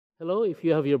Hello, if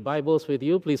you have your Bibles with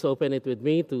you, please open it with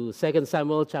me to 2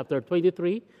 Samuel chapter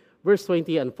 23, verse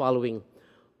 20 and following.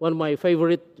 One of my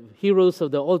favorite heroes of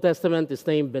the Old Testament is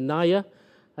named Benaiah,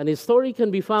 and his story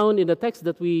can be found in the text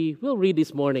that we will read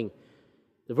this morning.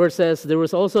 The verse says, "There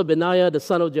was also Benaiah, the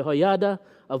son of Jehoiada,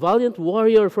 a valiant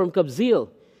warrior from Kabzeel.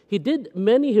 He did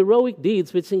many heroic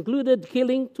deeds, which included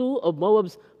killing 2 of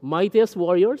Moab's mightiest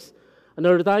warriors.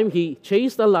 Another time, he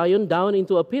chased a lion down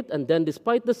into a pit, and then,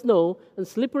 despite the snow and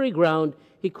slippery ground,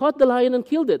 he caught the lion and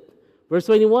killed it." Verse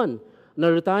 21,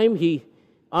 another time,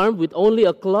 armed with only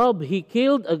a club, he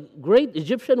killed a great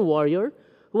Egyptian warrior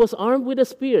who was armed with a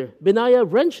spear. Benaiah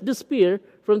wrenched the spear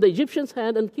from the Egyptian's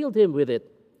hand and killed him with it.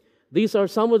 These are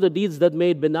some of the deeds that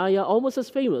made Benaiah almost as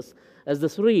famous as the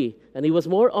 3, and he was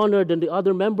more honored than the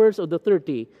other members of the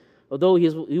 30, although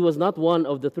he was not one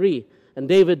of the 3. And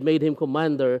David made him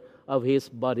commander of his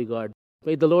bodyguard.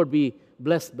 May the Lord be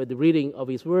blessed by the reading of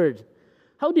His Word.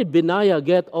 How did Benaiah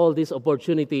get all this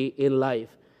opportunity in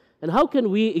life? And how can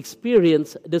we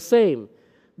experience the same?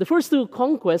 The first 2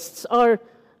 conquests are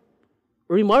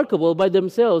remarkable by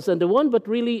themselves, and the one that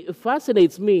really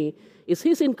fascinates me is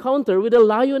his encounter with a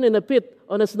lion in a pit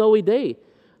on a snowy day.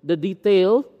 The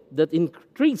detail that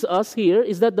intrigues us here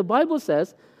is that the Bible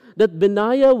says that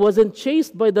Benaiah wasn't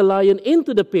chased by the lion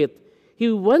into the pit.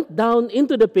 He went down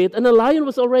into the pit, and the lion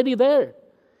was already there.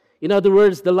 In other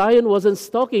words, the lion wasn't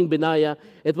stalking Benaiah.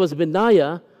 It was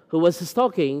Benaiah who was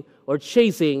stalking or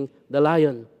chasing the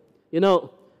lion. You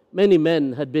know, many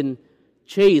men had been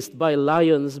chased by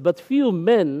lions, but few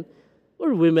men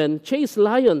or women chase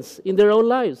lions in their own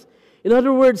lives. In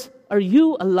other words, are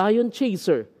you a lion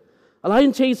chaser? A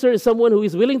lion chaser is someone who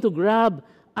is willing to grab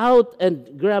out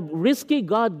and grab risky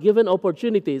God-given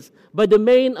opportunities by the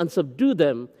mane and subdue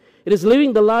them. It is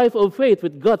living the life of faith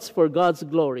with guts for God's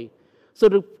glory. So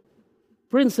the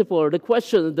principle, or the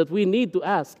question that we need to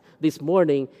ask this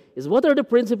morning is, what are the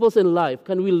principles in life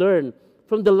can we learn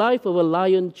from the life of a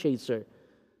lion chaser?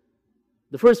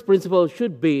 The first principle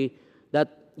should be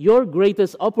that your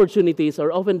greatest opportunities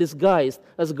are often disguised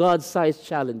as God-sized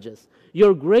challenges.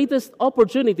 Your greatest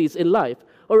opportunities in life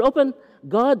are often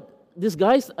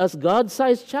disguised as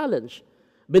God-sized challenge.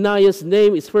 Benaiah's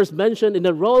name is first mentioned in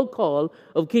the roll call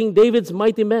of King David's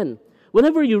mighty men.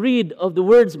 Whenever you read of the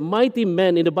words mighty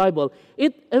men in the Bible,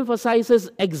 it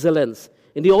emphasizes excellence.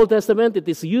 In the Old Testament, it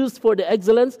is used for the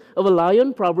excellence of a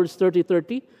lion, Proverbs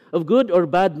 30:30, of good or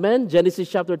bad men, Genesis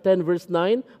chapter 10, verse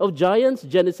 9, of giants,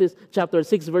 Genesis chapter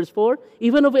 6, verse 4,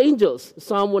 even of angels,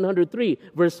 Psalm 103,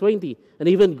 verse 20, and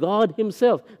even God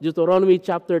Himself, Deuteronomy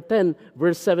chapter 10,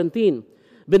 verse 17.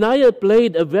 Benaiah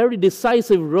played a very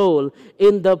decisive role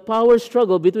in the power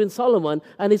struggle between Solomon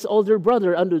and his older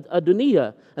brother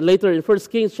Adoniah. And later in 1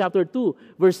 Kings chapter 2,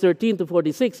 verse 13 to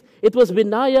 46, it was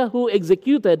Benaiah who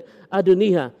executed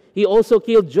Adoniah. He also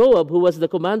killed Joab, who was the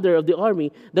commander of the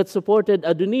army that supported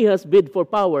Adoniah's bid for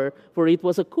power, for it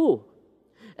was a coup.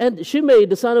 And Shimei,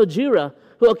 the son of Gera,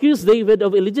 who accused David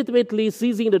of illegitimately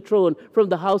seizing the throne from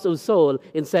the house of Saul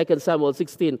in 2 Samuel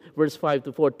 16, verse 5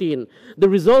 to 14. The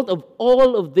result of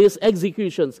all of these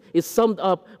executions is summed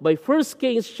up by 1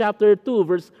 Kings chapter 2,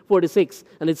 verse 46.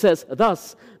 And it says,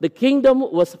 "Thus the kingdom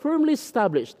was firmly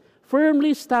established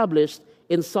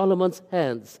in Solomon's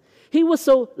hands." He was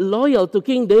so loyal to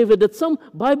King David that some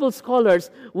Bible scholars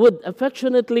would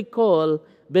affectionately call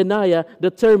Benaiah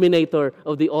the Terminator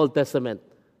of the Old Testament.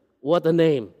 What a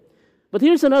name. But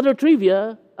here's another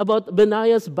trivia about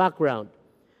Benaiah's background.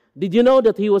 Did you know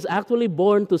that he was actually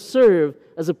born to serve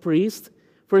as a priest?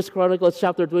 1 Chronicles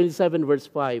chapter 27, verse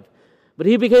 5. But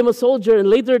he became a soldier and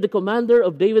later the commander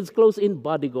of David's close-in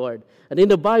bodyguard. And in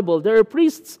the Bible, there are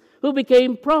priests who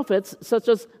became prophets such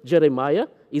as Jeremiah,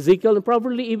 Ezekiel, and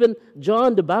probably even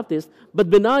John the Baptist. But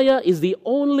Benaiah is the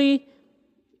only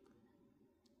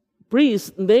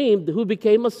priest named who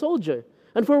became a soldier.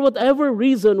 And for whatever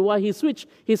reason why he switched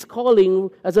his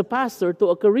calling as a pastor to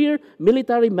a career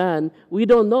military man, we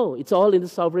don't know. It's all in the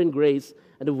sovereign grace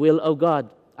and the will of God.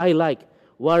 I like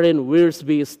Warren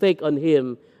Wiersbe's take on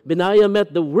him. Benaiah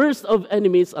met the worst of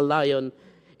enemies, a lion.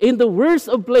 In the worst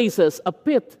of places, a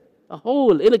pit, a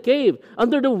hole in a cave,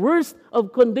 under the worst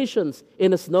of conditions,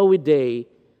 in a snowy day.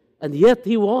 And yet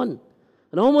he won.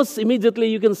 And almost immediately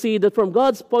you can see that from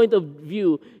God's point of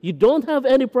view, you don't have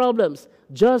any problems,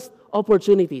 just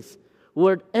opportunities.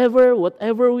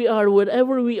 Whatever we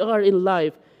are in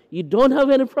life, you don't have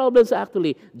any problems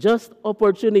actually, just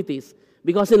opportunities.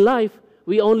 Because in life,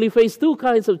 we only face 2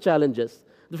 kinds of challenges.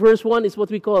 The first one is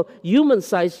what we call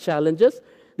human-sized challenges.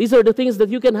 These are the things that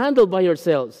you can handle by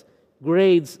yourselves.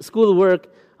 Grades, schoolwork,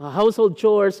 household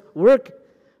chores, work.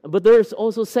 But there's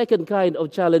also second kind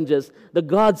of challenges, the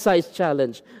God-sized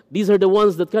challenge. These are the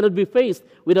ones that cannot be faced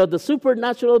without the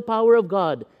supernatural power of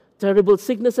God. Terrible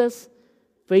sicknesses,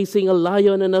 facing a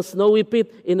lion in a snowy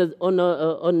pit on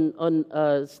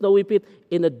a snowy pit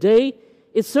in a day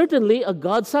is certainly a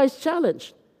God-sized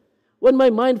challenge. When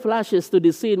my mind flashes to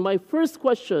this scene, my first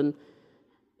question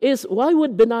is, why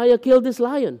would Benaiah kill this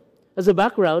lion? As a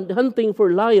background, hunting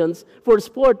for lions for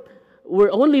sport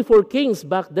were only for kings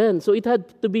back then, so it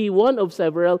had to be one of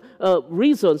several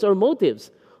reasons or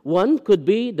motives. One could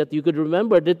be that you could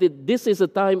remember that this is a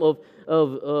time of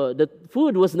that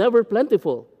food was never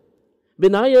plentiful.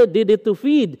 Benaiah did it to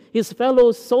feed his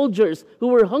fellow soldiers who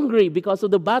were hungry because of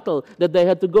the battle that they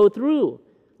had to go through.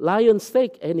 Lion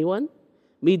steak, anyone?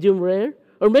 Medium rare?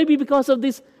 Or maybe because of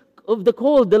the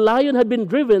cold, the lion had been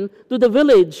driven to the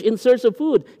village in search of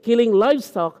food, killing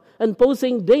livestock and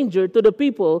posing danger to the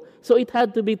people, so it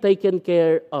had to be taken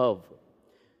care of.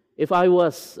 If I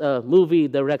was a movie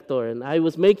director and I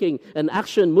was making an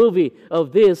action movie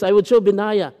of this, I would show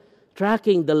Benaiah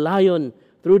tracking the lion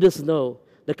through the snow.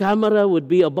 The camera would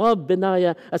be above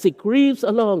Benaiah as he creeps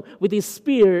along with his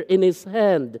spear in his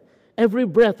hand, every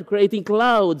breath creating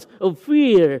clouds of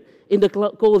fear in the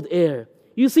cold air.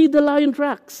 You see the lion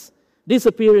tracks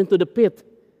disappear into the pit.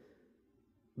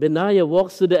 Benaiah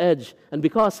walks to the edge, and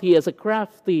because he is a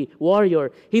crafty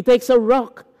warrior, he takes a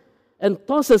rock and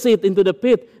tosses it into the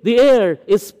pit. The air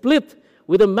is split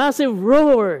with a massive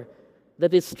roar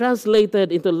that is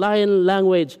translated into lion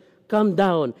language. Come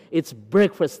down, it's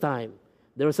breakfast time.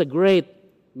 There's a great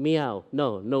meow.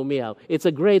 No meow. It's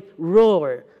a great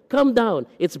roar. Come down,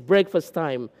 it's breakfast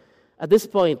time. At this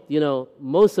point,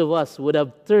 most of us would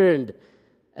have turned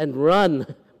and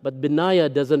run, but Benaiah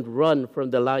doesn't run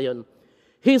from the lion.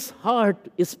 His heart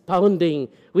is pounding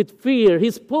with fear.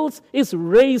 His pulse is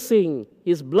racing.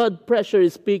 His blood pressure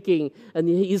is peaking. And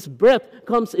his breath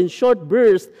comes in short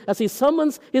bursts as he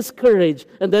summons his courage.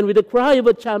 And then with a cry of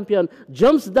a champion,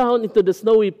 jumps down into the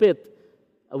snowy pit.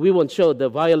 We won't show the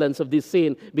violence of this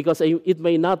scene because it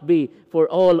may not be for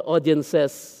all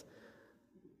audiences.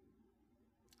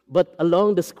 But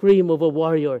along the scream of a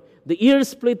warrior, the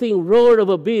ear-splitting roar of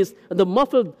a beast, and the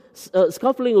muffled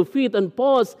scuffling of feet and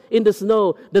paws in the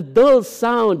snow, the dull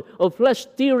sound of flesh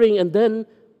tearing, and then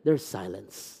there's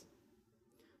silence.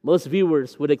 Most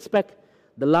viewers would expect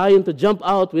the lion to jump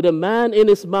out with a man in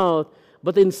his mouth,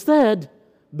 but instead,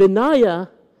 Benaiah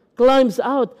climbs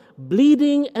out,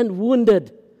 bleeding and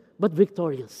wounded, but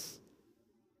victorious.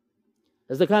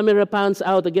 As the camera pans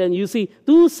out again, you see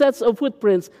two sets of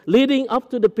footprints leading up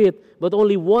to the pit, but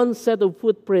only one set of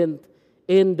footprint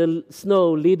in the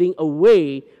snow leading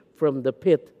away from the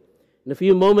pit. In a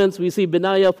few moments, we see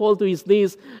Benaiah fall to his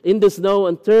knees in the snow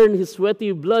and turn his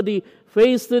sweaty, bloody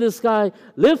face to the sky,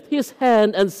 lift his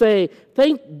hand and say,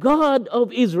 "Thank God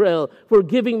of Israel for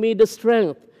giving me the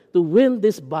strength to win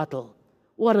this battle."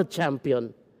 What a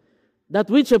champion. That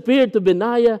which appeared to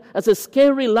Benaiah as a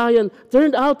scary lion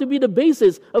turned out to be the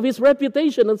basis of his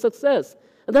reputation and success.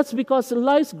 And that's because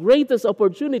life's greatest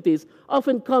opportunities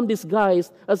often come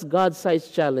disguised as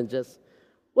God-sized challenges.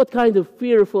 What kind of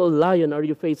fearful lion are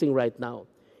you facing right now?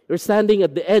 You're standing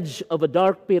at the edge of a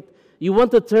dark pit. You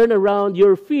want to turn around.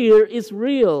 Your fear is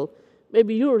real.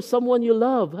 Maybe you or someone you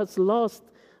love has lost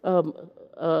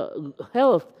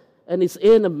health and is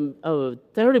in a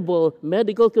terrible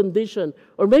medical condition.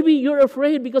 Or maybe you're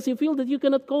afraid because you feel that you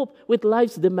cannot cope with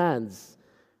life's demands.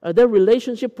 Are there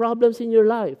relationship problems in your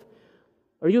life?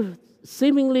 Are you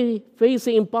seemingly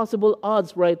facing impossible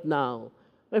odds right now?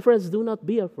 My friends, do not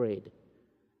be afraid.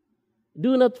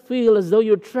 Do not feel as though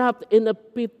you're trapped in a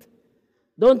pit.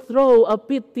 Don't throw a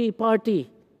pity party.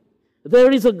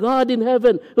 There is a God in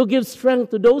heaven who gives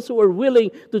strength to those who are willing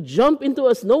to jump into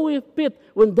a snowy pit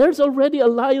when there's already a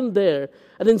lion there.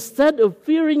 And instead of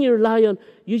fearing your lion,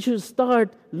 you should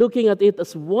start looking at it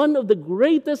as one of the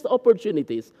greatest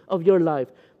opportunities of your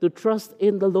life to trust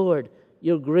in the Lord.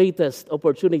 Your greatest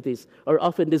opportunities are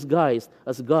often disguised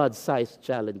as God-sized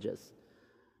challenges.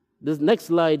 This next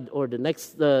slide or the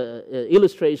next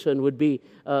illustration would be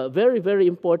very, very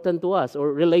important to us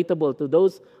or relatable to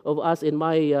those of us in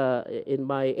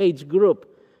my age group.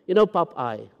 You know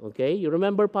Popeye, okay? You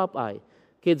remember Popeye.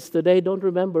 Kids today don't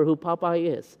remember who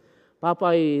Popeye is.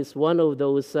 Popeye is one of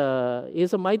those,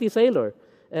 he's a mighty sailor.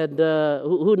 And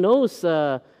who knows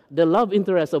the love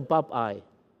interest of Popeye?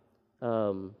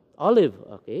 Olive,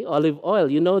 okay? Olive oil,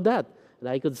 you know that. And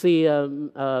I could see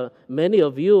many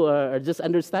of you are just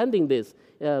understanding this,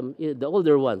 the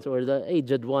older ones or the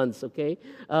aged ones, okay?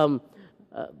 And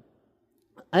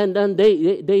then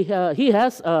he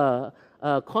has a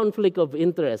conflict of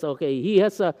interest. Okay, he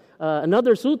has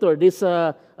another suitor, this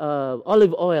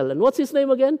olive oil. And what's his name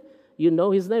again? You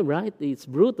know his name, right? It's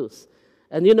Brutus.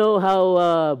 And you know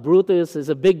how Brutus is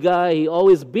a big guy. He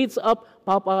always beats up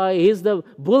Popeye. He's the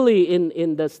bully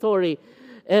in the story.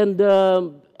 And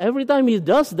every time he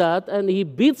does that and he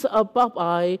beats up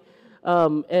Popeye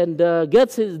and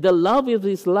gets the love of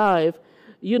his life,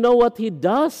 you know what he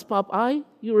does, Popeye?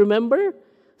 You remember?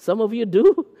 Some of you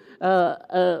do.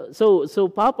 So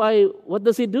Popeye, what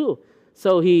does he do?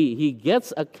 So he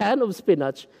gets a can of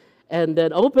spinach and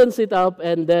then opens it up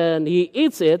and then he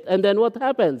eats it. And then what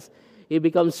happens? He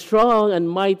becomes strong and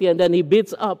mighty and then he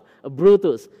beats up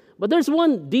Brutus. But there's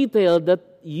one detail that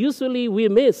usually we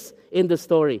miss in the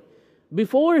story.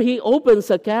 Before he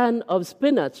opens a can of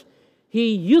spinach,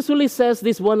 he usually says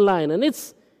this one line, and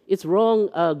it's wrong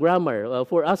grammar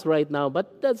for us right now,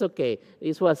 but that's okay.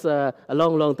 This was a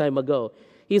long time ago.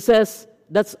 He says,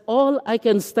 "That's all I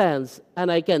can stand,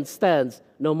 and I can stand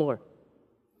no more."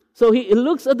 So he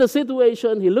looks at the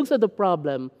situation, he looks at the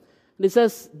problem, and he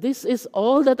says, "This is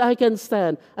all that I can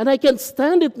stand, and I can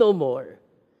stand it no more."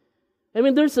 I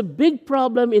mean, there's a big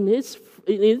problem in his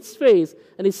face,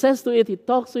 and he says to it, he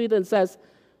talks to it and says,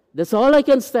 "That's all I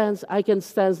can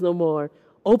stand no more."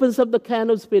 Opens up the can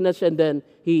of spinach, and then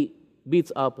he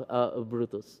beats up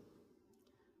Brutus.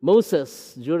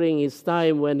 Moses, during his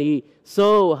time when he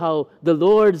saw how the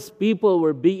Lord's people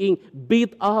were being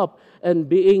beat up and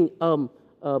being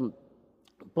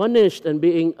punished and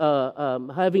being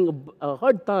having a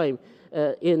hard time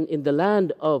in the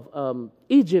land of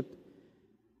Egypt,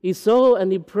 he saw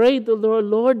and he prayed to the Lord,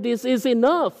 "Lord, this is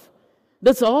enough.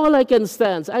 That's all I can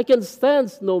stand. I can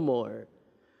stand no more."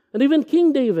 And even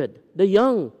King David, the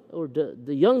young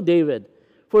David,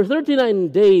 for 39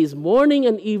 days, morning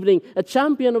and evening, a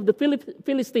champion of the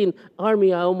Philistine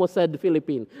army, I almost said the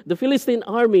Philippine. The Philistine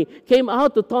army came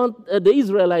out to taunt the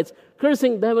Israelites,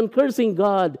 cursing them and cursing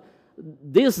God.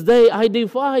 "This day I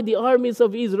defy the armies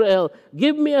of Israel.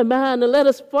 Give me a man and let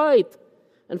us fight."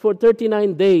 And for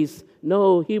 39 days,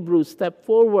 no Hebrew stepped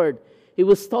forward. He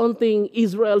was taunting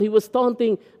Israel. He was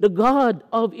taunting the God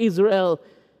of Israel.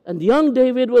 And young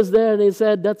David was there, and he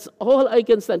said, "That's all I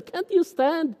can stand." Can't you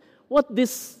stand what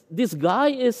this guy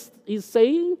is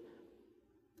saying?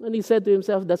 And he said to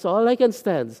himself, "That's all I can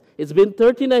stand. It's been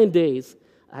 39 days.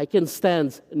 I can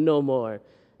stand no more."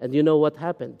 And you know what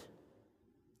happened?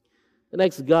 The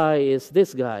next guy is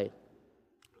this guy,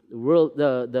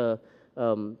 the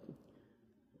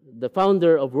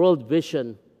founder of World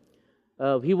Vision.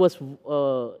 He was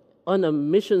on a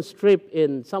mission trip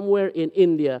somewhere in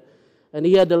India, and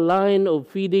he had a line of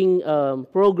feeding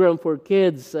program for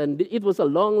kids, and it was a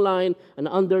long line and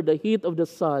under the heat of the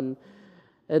sun.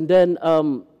 And then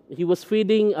he was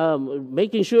feeding,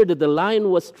 making sure that the line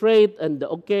was straight and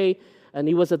okay. And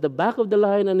he was at the back of the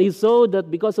line, and he saw that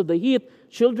because of the heat,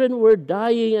 children were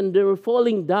dying and they were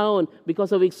falling down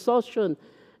because of exhaustion.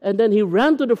 And then he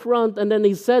ran to the front, and then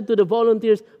he said to the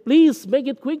volunteers, "Please make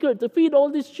it quicker to feed all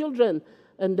these children."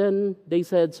 And then they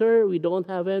said, "Sir, we don't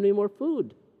have any more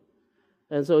food."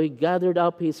 And so he gathered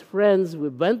up his friends. We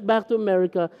went back to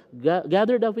America,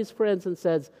 gathered up his friends and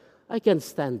said, "I can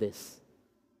stand this.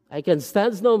 I can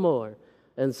stand no more."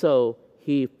 And so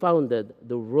he founded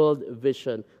the World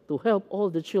Vision to help all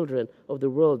the children of the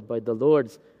world by the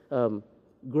Lord's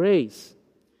grace.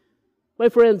 My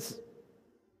friends,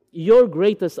 your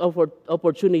greatest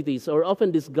opportunities are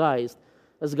often disguised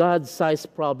as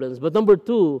God-sized problems. But number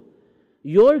two,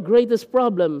 your greatest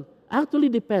problem actually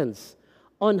depends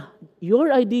on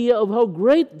your idea of how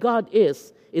great God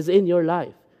is in your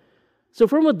life. So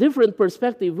from a different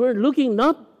perspective, we're looking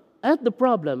not at the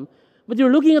problem, but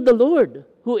you're looking at the Lord,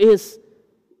 who is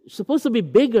supposed to be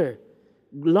bigger,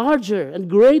 larger, and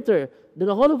greater than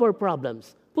all of our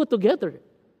problems put together,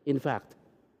 in fact.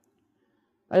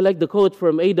 I like the quote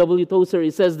from A.W. Tozer. He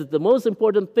says that the most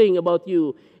important thing about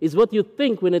you is what you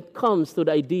think when it comes to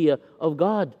the idea of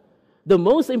God. The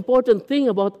most important thing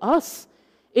about us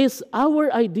is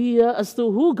our idea as to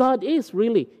who God is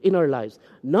really in our lives.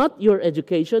 Not your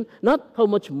education, not how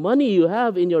much money you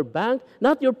have in your bank,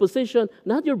 not your position,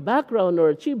 not your background or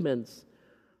achievements.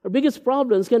 Our biggest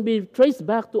problems can be traced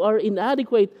back to our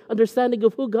inadequate understanding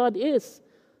of who God is.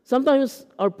 Sometimes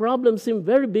our problems seem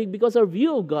very big because our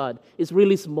view of God is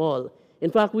really small.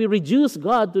 In fact, we reduce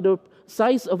God to the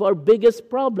size of our biggest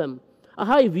problem. A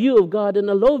high view of God and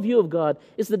a low view of God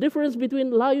is the difference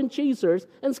between lion chasers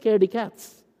and scaredy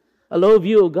cats. A low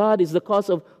view of God is the cause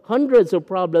of hundreds of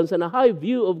problems, and a high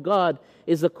view of God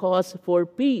is the cause for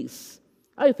peace.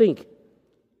 I think,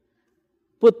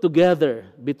 put together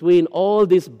between all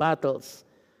these battles,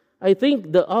 I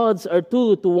think the odds are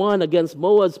 2-1 against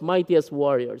Moab's mightiest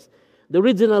warriors. The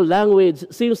original language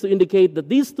seems to indicate that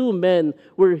these two men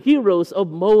were heroes of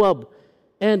Moab,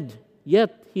 and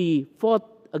yet he fought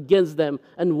against them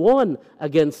and won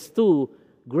against two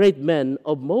great men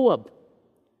of Moab.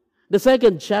 The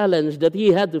second challenge that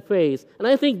he had to face, and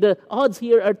I think the odds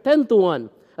here are 10-1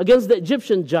 against the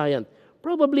Egyptian giant,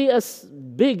 probably as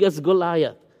big as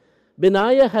Goliath.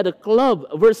 Benaiah had a club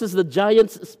versus the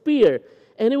giant's spear.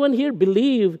 Anyone here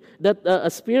believe that a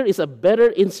spear is a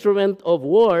better instrument of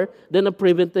war than a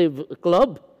primitive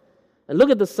club? And look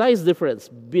at the size difference.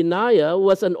 Benaiah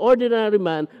was an ordinary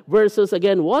man versus,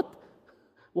 again, what?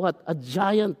 What? A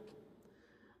giant.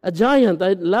 A giant.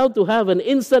 I'd love to have an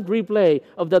instant replay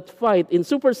of that fight in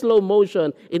super slow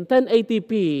motion in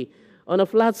 1080p on a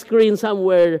flat screen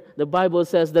somewhere. The Bible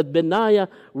says that Benaiah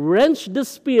wrenched the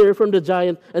spear from the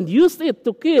giant and used it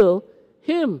to kill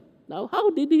him. Now, how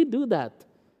did he do that?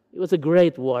 He was a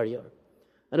great warrior.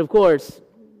 And of course,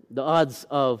 the odds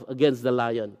against the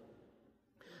lion.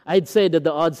 I'd say that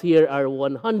the odds here are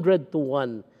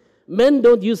 100-1. Men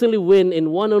don't usually win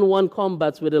in one-on-one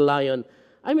combats with a lion.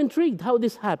 I'm intrigued how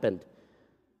this happened.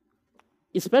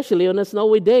 Especially on a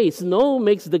snowy day. Snow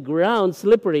makes the ground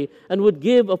slippery and would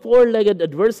give a four-legged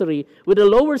adversary with a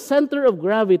lower center of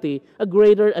gravity a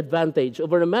greater advantage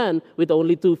over a man with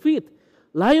only 2 feet.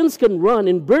 Lions can run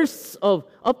in bursts of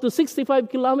up to 65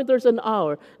 kilometers an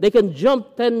hour. They can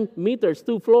jump 10 meters,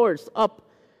 2 floors up.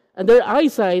 And their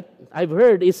eyesight, I've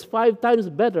heard, is 5 times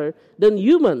better than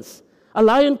humans. A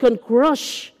lion can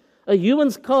crush a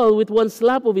human skull with one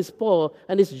slap of his paw,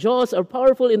 and his jaws are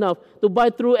powerful enough to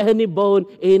bite through any bone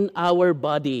in our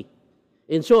body.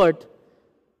 In short,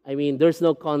 I mean, there's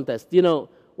no contest. You know,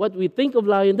 what we think of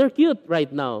lions, they're cute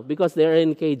right now because they're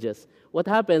in cages. What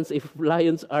happens if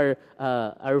lions are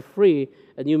free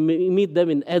and you meet them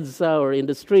in EDSA or in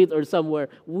the street or somewhere?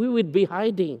 We would be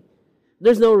hiding.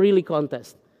 There's no really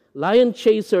contest. Lion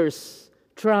chasers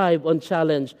thrive on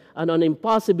challenge and on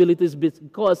impossibilities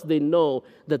because they know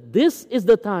that this is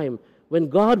the time when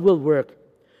God will work.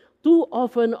 Too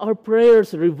often our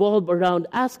prayers revolve around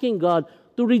asking God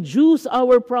to reduce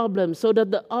our problems so that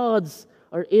the odds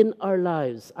are in our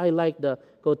lives. I like the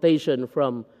quotation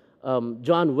from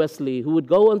John Wesley, who would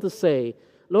go on to say,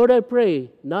 Lord, I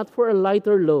pray not for a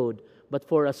lighter load, but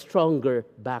for a stronger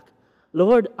back.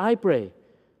 Lord, I pray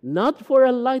not for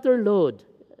a lighter load.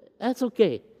 That's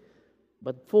okay.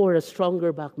 But for a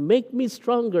stronger back. Make me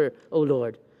stronger, O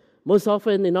Lord. Most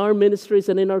often in our ministries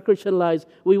and in our Christian lives,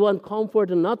 we want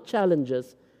comfort and not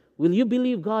challenges. Will you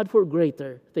believe God for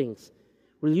greater things?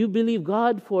 Will you believe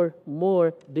God for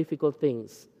more difficult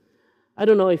things? I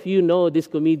don't know if you know this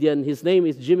comedian. His name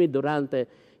is Jimmy Durante.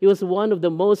 He was one of the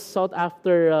most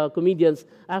sought-after comedians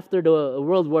after the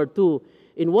World War II.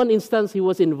 In one instance, he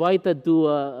was invited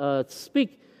to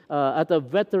speak at a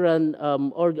veteran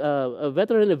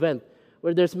event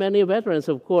where there's many veterans,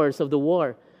 of course, of the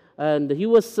war. And he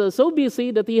was so busy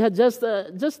that he had just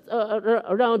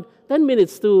around 10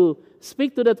 minutes to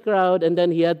speak to that crowd, and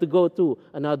then he had to go to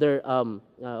another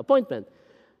appointment.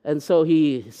 And so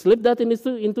he slipped that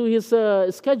into his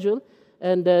schedule,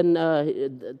 and then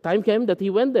time came that he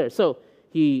went there. So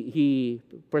he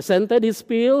presented his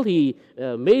spiel, he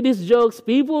made his jokes,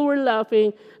 people were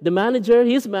laughing.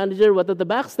 His manager was at the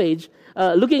backstage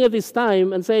looking at his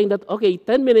time and saying that, okay,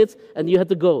 10 minutes and you had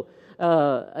to go.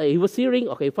 He was hearing,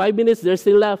 okay, 5 minutes, they're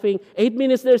still laughing, 8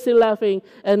 minutes, they're still laughing,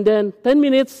 and then 10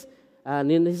 minutes,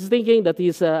 and he's thinking that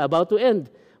he's about to end.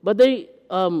 But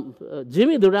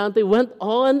Jimmy Durante went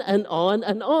on and on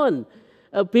and on.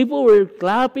 People were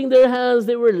clapping their hands,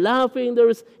 they were laughing,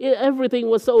 everything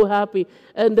was so happy.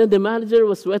 And then the manager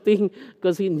was sweating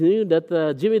because he knew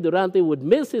that Jimmy Durante would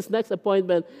miss his next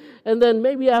appointment. And then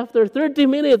maybe after 30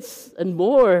 minutes and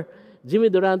more, Jimmy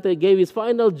Durante gave his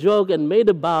final joke and made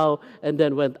a bow and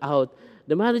then went out.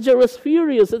 The manager was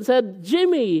furious and said,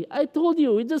 Jimmy, I told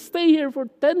you, we just stay here for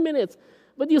 10 minutes,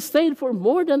 but you stayed for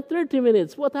more than 30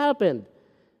 minutes. What happened?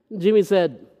 Jimmy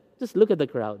said, just look at the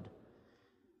crowd.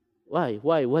 Why?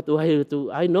 What do I do?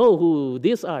 I know who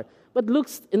these are. But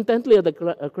looks intently at the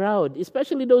crowd,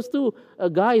 especially those two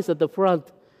guys at the front.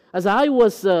 As I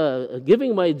was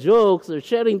giving my jokes or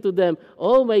sharing to them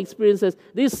all my experiences,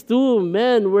 these two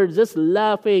men were just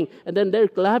laughing, and then they're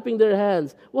clapping their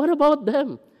hands. What about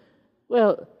them?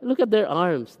 Well, look at their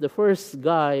arms. The first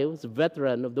guy was a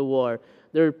veteran of the war.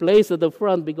 They were placed at the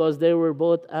front because they were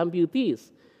both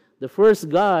amputees. The first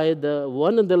guy, the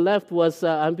one on the left, was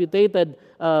amputated.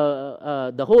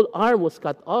 The whole arm was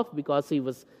cut off because he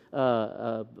was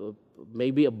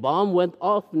maybe a bomb went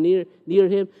off near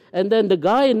him. And then the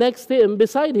guy next to him,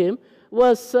 beside him,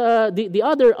 was the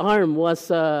other arm was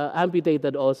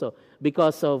amputated also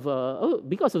because of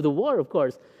the war, of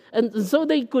course. And so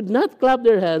they could not clap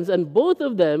their hands, and both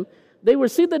of them, they were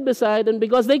seated beside, and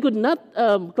because they could not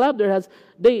clap their hands,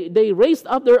 they raised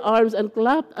up their arms and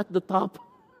clapped at the top,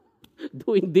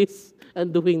 doing this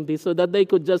and doing this, so that they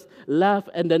could just laugh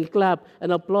and then clap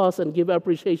and applause and give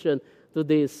appreciation to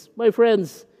this. My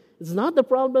friends, it's not the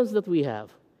problems that we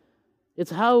have.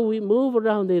 It's how we move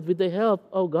around it with the help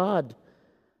of God.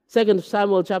 2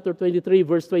 Samuel chapter 23,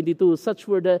 verse 22, such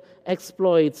were the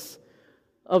exploits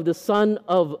of the son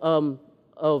of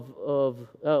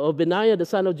Benaiah, the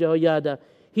son of Jehoiada.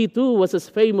 He too was as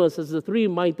famous as the three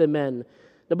mighty men.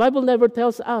 The Bible never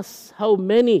tells us how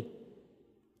many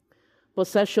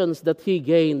possessions that he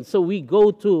gained. So we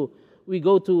go to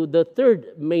the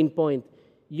third main point.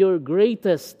 Your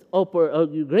greatest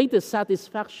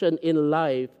satisfaction in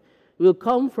life will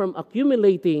come from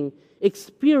accumulating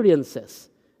experiences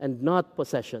and not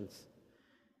possessions.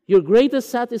 Your greatest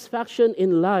satisfaction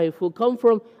in life will come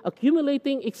from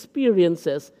accumulating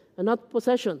experiences and not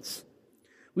possessions.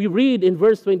 We read in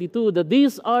verse 22 that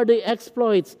these are the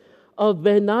exploits of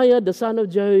Benaiah, the son of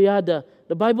Jehoiada.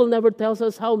 The Bible never tells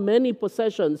us how many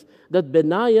possessions that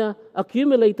Benaiah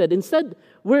accumulated. Instead,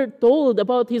 we're told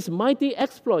about his mighty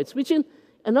exploits, which in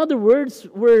other words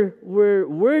were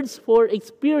words for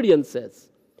experiences.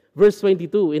 Verse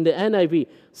 22 in the NIV,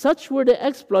 such were the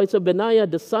exploits of Benaiah,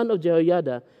 the son of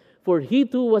Jehoiada, for he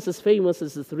too was as famous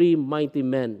as the three mighty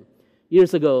men.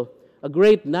 Years ago, a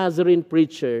great Nazarene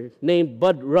preacher named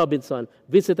Bud Robinson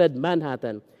visited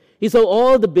Manhattan. He saw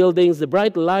all the buildings, the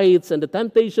bright lights, and the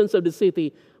temptations of the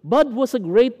city. Bud was a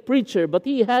great preacher, but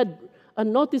he had a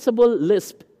noticeable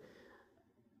lisp.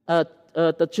 At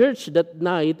the church that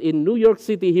night in New York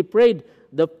City, he prayed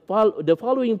the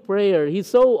following prayer. He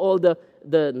saw all the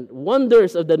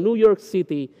wonders of the New York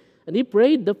City, and he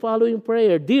prayed the following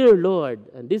prayer. Dear Lord,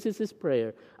 and this is his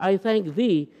prayer, I thank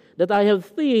thee that I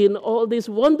have seen all these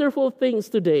wonderful things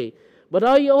today, but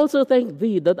I also thank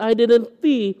thee that I didn't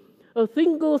see a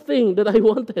single thing that I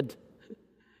wanted.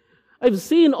 I've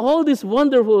seen all these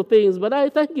wonderful things, but I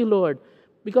thank you, Lord,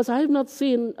 because I have not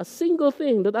seen a single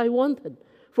thing that I wanted.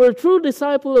 For a true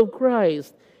disciple of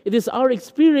Christ, it is our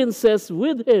experiences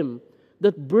with Him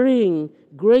that bring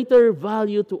greater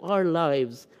value to our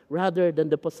lives rather than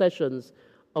the possessions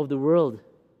of the world.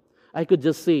 I could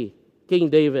just see King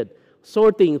David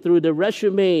sorting through the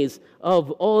resumes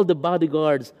of all the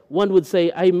bodyguards. One would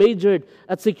say, I majored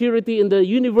at security in the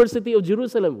University of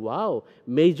Jerusalem. Wow,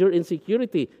 major in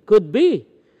security. Could be.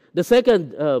 The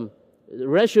second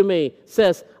resume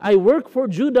says, I work for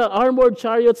Judah Armored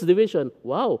Chariots Division.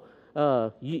 Wow,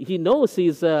 he knows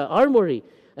his armory.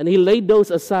 And he laid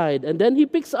those aside. And then he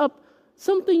picks up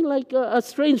something like a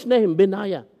strange name,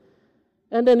 Benaiah.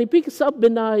 And then he picks up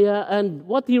Benaiah, and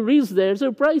what he reads there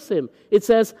surprised him. It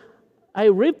says, I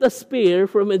ripped a spear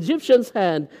from Egyptian's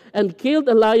hand and killed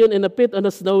a lion in a pit on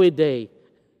a snowy day.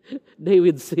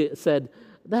 David said,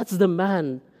 that's the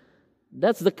man.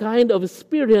 That's the kind of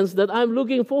experience that I'm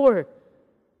looking for.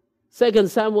 2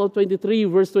 Samuel 23,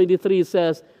 verse 23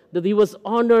 says that he was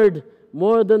honored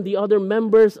more than the other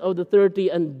members of the 30,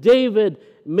 and David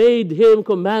made him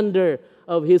commander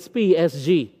of his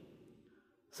PSG.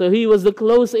 So he was the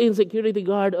close-in security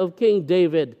guard of King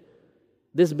David,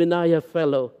 this Benaiah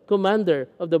fellow, commander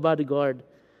of the bodyguard.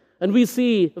 And we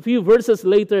see a few verses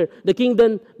later, the king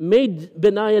then made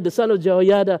Benaiah, the son of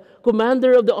Jehoiada,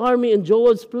 commander of the army in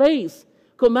Joab's place.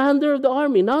 Commander of the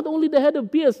army, not only the head of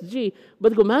PSG,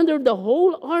 but commander of the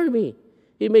whole army.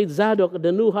 He made Zadok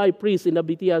the new high priest in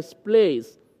Abithiah's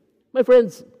place. My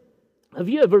friends, have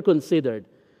you ever considered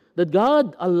that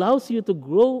God allows you to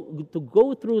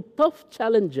go through tough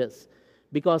challenges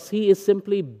because He is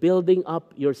simply building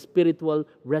up your spiritual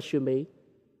resume?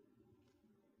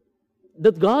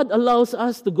 That God allows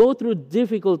us to go through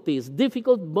difficulties,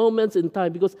 difficult moments in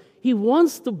time, because He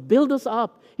wants to build us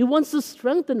up. He wants to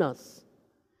strengthen us.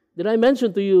 Did I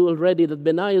mention to you already that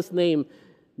Benaiah's name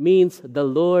means the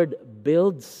Lord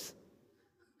builds?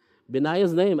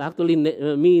 Benaiah's name actually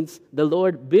means the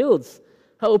Lord builds.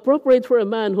 How appropriate for a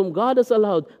man whom God has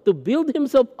allowed to build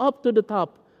himself up to the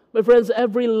top. My friends,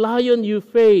 every lion you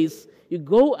face, you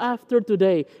go after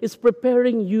today, is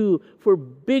preparing you for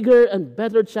bigger and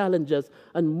better challenges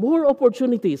and more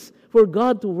opportunities for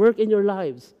God to work in your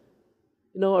lives.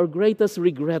 You know, our greatest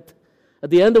regret at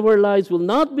the end of our lives will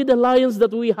not be the lions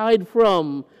that we hide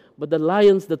from, but the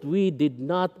lions that we did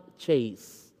not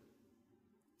chase.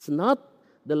 It's not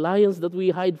the lions that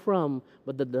we hide from,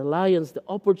 but the lions, the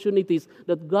opportunities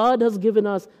that God has given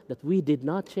us that we did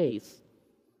not chase.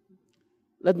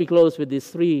 Let me close with these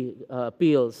three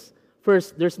appeals.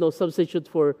 First, there's no substitute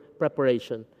for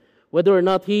preparation. Whether or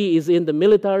not he is in the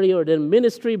military or the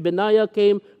ministry, Benaiah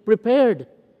came prepared.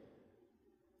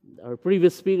 Our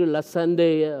previous speaker last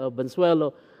Sunday,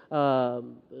 Bansuelo,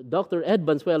 Dr. Ed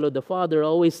Bansuelo, the father,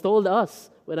 always told us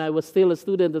when I was still a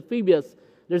student at Phoebus,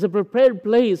 there's a prepared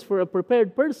place for a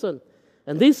prepared person.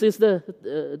 And this is the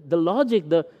logic,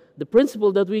 the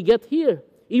principle that we get here.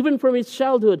 Even from his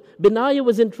childhood, Benaiah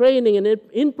was in training and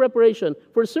in preparation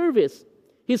for service.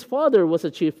 His father was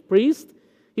a chief priest.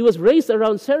 He was raised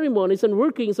around ceremonies and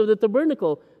workings of the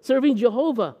tabernacle, serving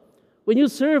Jehovah. When you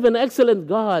serve an excellent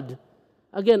God,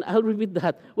 again, I'll repeat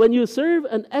that. When you serve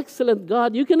an excellent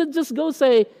God, you cannot just go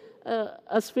say,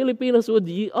 as Filipinos would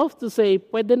often say,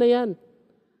 pwede na yan.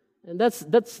 And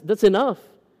that's enough.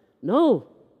 No.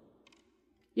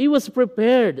 He was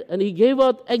prepared and he gave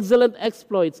out excellent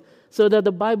exploits so that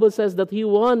the Bible says that he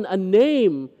won a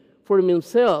name for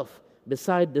himself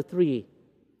beside the three.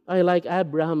 I like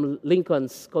Abraham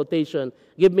Lincoln's quotation,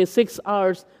 give me 6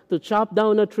 hours to chop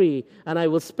down a tree and I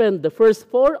will spend the first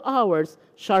 4 hours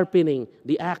sharpening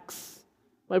the axe.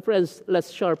 My friends,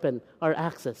 let's sharpen our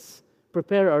axes.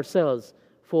 Prepare ourselves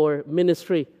for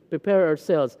ministry. Prepare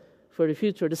ourselves for the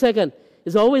future. The second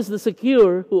is always the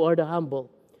secure who are the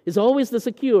humble. It's always the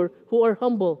secure who are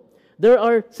humble. There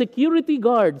are security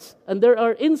guards and there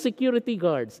are insecurity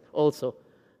guards also.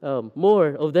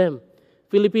 More of them.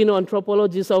 Filipino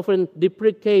anthropologists often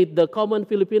deprecate the common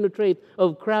Filipino trait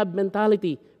of crab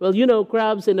mentality. Well, you know,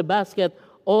 crabs in a basket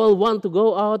all want to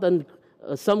go out, and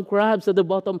some crabs at the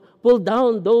bottom pull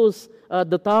down those at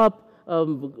the top,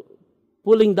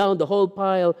 pulling down the whole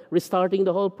pile, restarting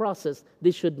the whole process.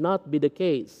 This should not be the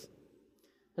case.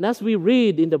 And as we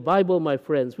read in the Bible, my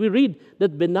friends, we read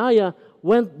that Benaiah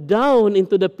went down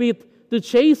into the pit to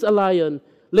chase a lion.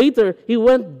 Later, he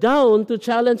went down to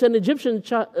challenge an Egyptian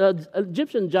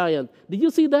giant. Did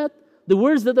you see that? The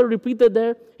words that are repeated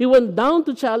there. He went down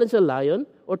to challenge a lion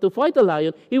or to fight a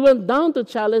lion. He went down to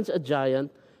challenge a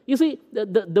giant. You see,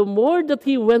 the more that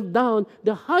he went down,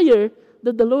 the higher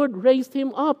that the Lord raised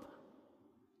him up.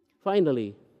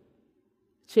 Finally,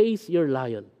 chase your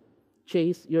lion.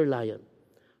 Chase your lion.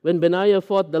 When Benaiah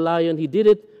fought the lion, he did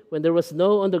it when there was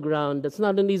snow on the ground. That's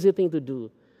not an easy thing to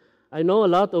do. I know a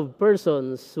lot of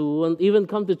persons who won't even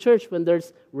come to church when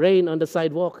there's rain on the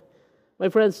sidewalk. My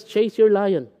friends, chase your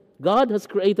lion. God has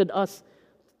created us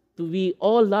to be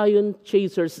all lion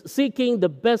chasers, seeking the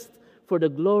best for the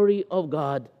glory of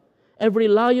God. Every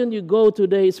lion you go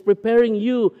today is preparing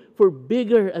you for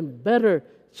bigger and better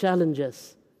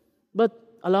challenges. But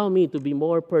allow me to be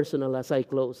more personal as I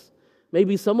close.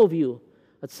 Maybe some of you,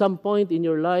 at some point in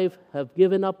your life, have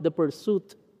given up the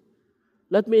pursuit.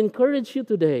 Let me encourage you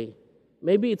today.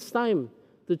 Maybe it's time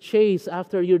to chase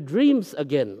after your dreams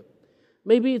again.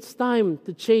 Maybe it's time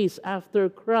to chase after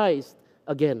Christ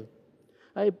again.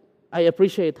 I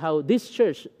appreciate how this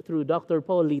church, through Dr.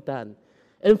 Paul Litan,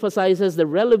 emphasizes the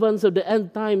relevance of the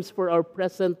end times for our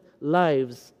present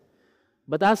lives.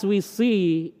 But as we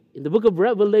see in the book of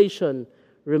Revelation,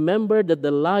 remember that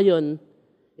the lion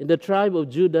in the tribe of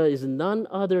Judah is none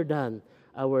other than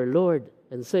our Lord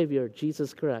and Savior,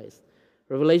 Jesus Christ.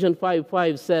 Revelation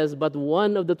 5:5 says, but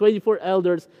one of the 24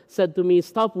 elders said to me,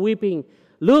 stop weeping.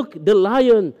 Look, the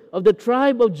lion of the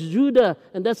tribe of Judah,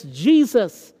 and that's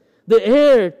Jesus, the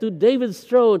heir to David's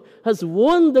throne, has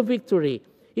won the victory.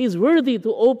 He is worthy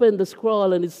to open the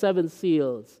scroll and its 7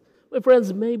 seals. My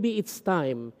friends, maybe it's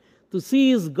time to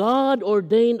seize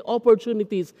God-ordained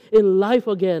opportunities in life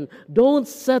again. Don't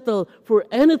settle for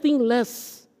anything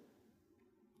less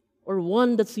or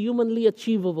one that's humanly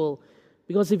achievable.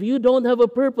 Because if you don't have a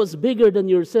purpose bigger than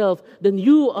yourself, then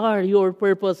you are your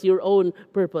purpose, your own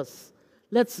purpose.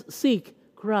 Let's seek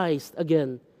Christ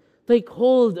again. Take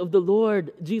hold of the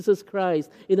Lord Jesus Christ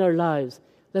in our lives.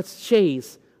 Let's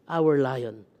chase our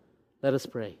lion. Let us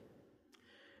pray.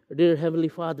 Dear Heavenly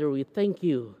Father, we thank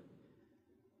you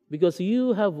because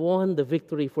you have won the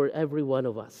victory for every one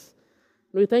of us.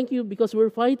 We thank you because we're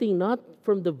fighting not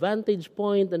from the vantage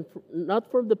point and not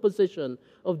from the position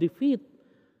of defeat,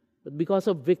 but because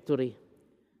of victory.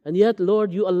 And yet,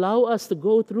 Lord, you allow us to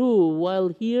go through while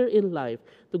here in life,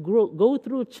 to go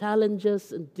through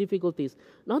challenges and difficulties,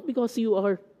 not because you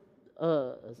are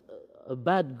a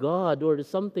bad God or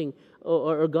something,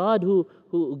 or a God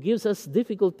who gives us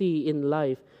difficulty in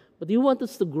life, but you want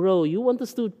us to grow, you want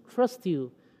us to trust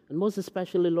you, and most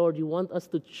especially, Lord, you want us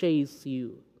to chase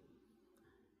you.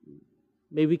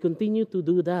 May we continue to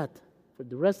do that for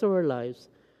the rest of our lives,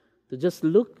 to just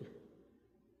look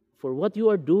for what you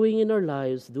are doing in our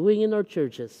lives, doing in our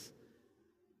churches,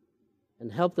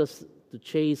 and help us to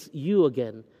chase you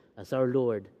again as our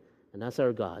Lord and as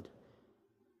our God.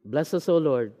 Bless us, O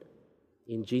Lord.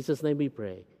 In Jesus' name we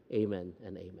pray. Amen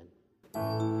and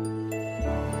amen.